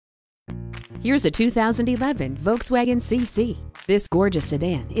Here's a 2011 Volkswagen CC. This gorgeous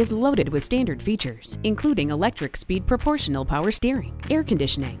sedan is loaded with standard features, including electric speed proportional power steering, air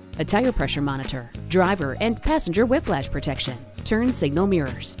conditioning, a tire pressure monitor, driver and passenger whiplash protection, turn signal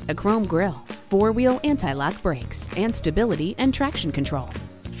mirrors, a chrome grille, four-wheel anti-lock brakes, and stability and traction control.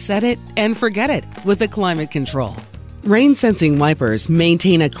 Set it and forget it with the climate control. Rain-sensing wipers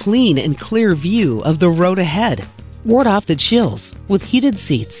maintain a clean and clear view of the road ahead. Ward off the chills with heated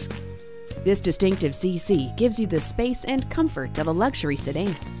seats. This distinctive CC gives you the space and comfort of a luxury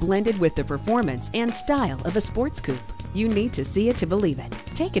sedan, blended with the performance and style of a sports coupe. You need to see it to believe it.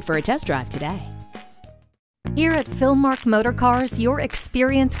 Take it for a test drive today. Here at Philmark Motorcars, your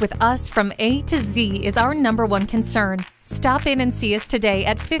experience with us from A to Z is our #1 concern. Stop in and see us today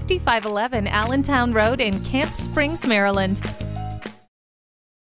at 5511 Allentown Road in Camp Springs, Maryland.